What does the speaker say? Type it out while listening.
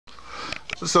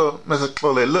So,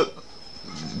 Masixole, look,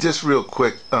 just real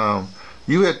quick.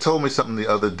 You had told me something the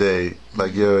other day,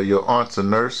 like your aunt's a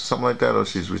nurse, something like that, or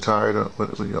she's retired, or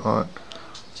what was your aunt?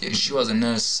 Yeah, she was a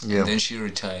nurse, and then she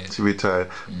retired. She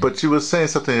retired. But you were saying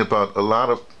something about a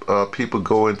lot of people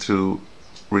go into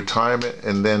retirement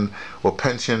and then, or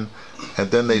pension, and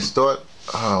then they start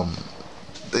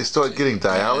getting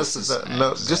dialysis.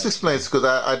 No, exactly. Just explain, because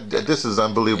this is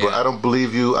unbelievable. I don't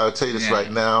believe you. I'll tell you this right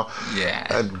now.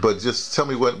 But just tell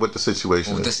me what the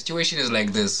situation is. The situation is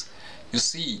like this. You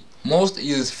see,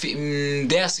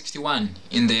 they are 61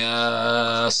 in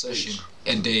their session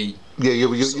a day. Yeah,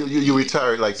 you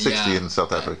retired like 60 in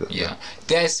South Africa.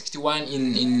 They are 61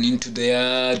 into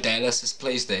their dialysis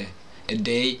place there a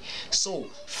day. So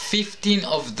 15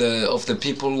 of the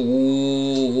people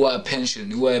who are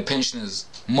pensioners,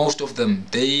 most of them,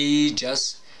 they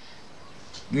just,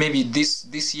 maybe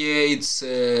this year it's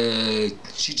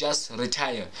she just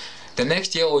retire. The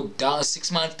next year or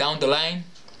 6 months down the line,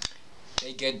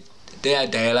 they are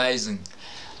dialyzing.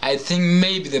 I think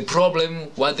maybe the problem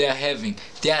what they are having,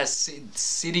 they are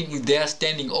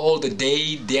standing all the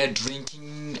day, they are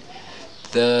drinking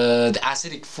the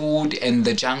acidic food and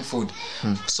the junk food.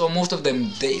 So most of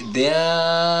them,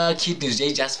 their kidneys,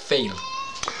 they just fail.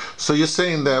 So you're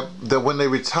saying that when they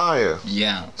retire,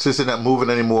 since they're not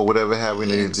moving anymore, whatever having,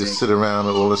 they just sit around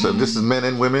and all this stuff. This is men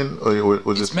and women, or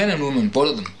it's men and women,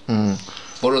 both of them.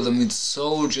 Both of them, it's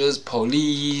soldiers,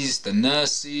 police, the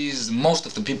nurses. Most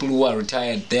of the people who are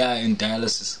retired, they are in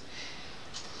dialysis.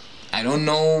 I don't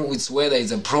know whether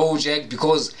it's a project,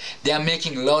 because they are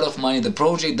making a lot of money. The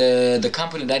project, the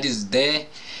company that is there,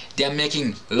 they are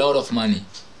making a lot of money.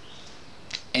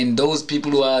 And those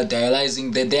people who are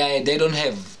dialyzing, they don't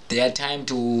have their time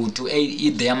to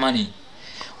eat their money.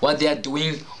 What they are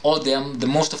doing, the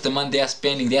most of the money they are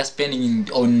spending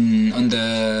on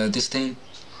this thing.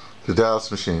 The dialysis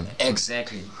machine.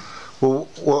 Exactly. Well,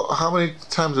 how many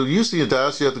times? Usually in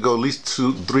dialysis you have to go at least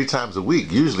 2-3 times a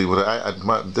week. Usually,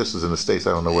 this is in the States.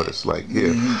 I don't know what it's like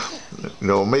here. You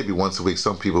know, maybe once a week.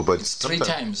 Some people, but it's 3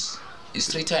 times. It's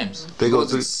 3 times. They go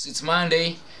it's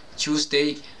Monday,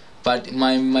 Tuesday, but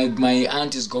my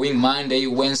aunt is going Monday,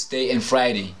 Wednesday, and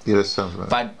Friday. Yeah, that sounds right.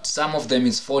 But some of them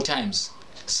is 4 times.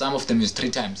 Some of them is 3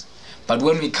 times. But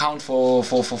when we count for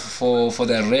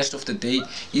the rest of the day,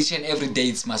 each and every day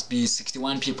it must be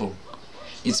 61 people.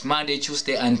 It's Monday,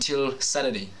 Tuesday until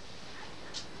Saturday.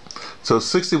 So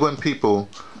 61 people,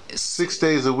 6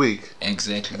 days a week.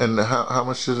 Exactly. And how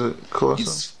much does it cost?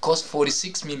 It costs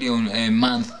 46 million a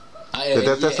month.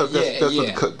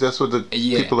 That's what the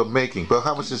people are making. But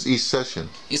how much is each session?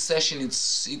 Each session, it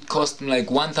costs like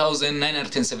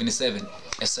 1,977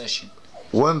 a session.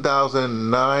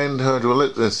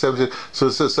 1,970. So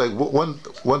it's like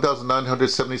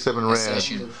 1,977 rand.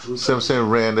 77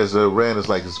 rand. As a rand is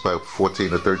like, it's about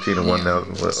 14 or 13 and 1 now.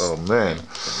 Oh man,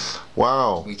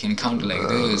 wow. We can count like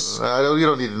this. You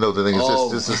don't need to know the thing. It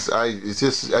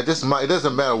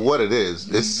doesn't matter what it is.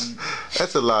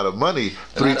 That's a lot of money.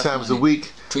 3 times a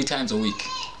week. 3 times a week.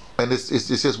 And it's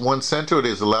just one center. Or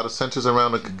there's a lot of centers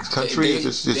around the country.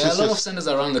 There are a lot of centers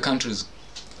around the countries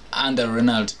under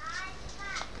Renald.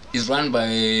 It's run by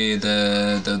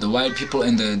the white people,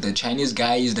 and the Chinese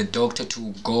guy is the doctor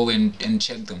to go and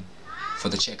check them for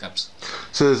the checkups.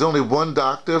 So there's only one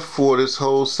doctor for this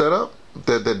whole setup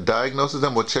that diagnoses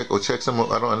them or checks them.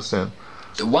 I don't understand.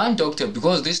 The one doctor,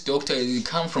 because this doctor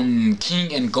come from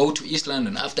King and go to East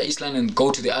London. After East London, go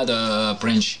to the other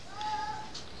branch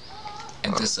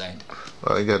at this side.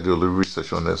 Well, you got to do a little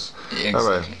research on this. Yeah, exactly. All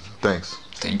right. Thanks.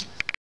 Thank you.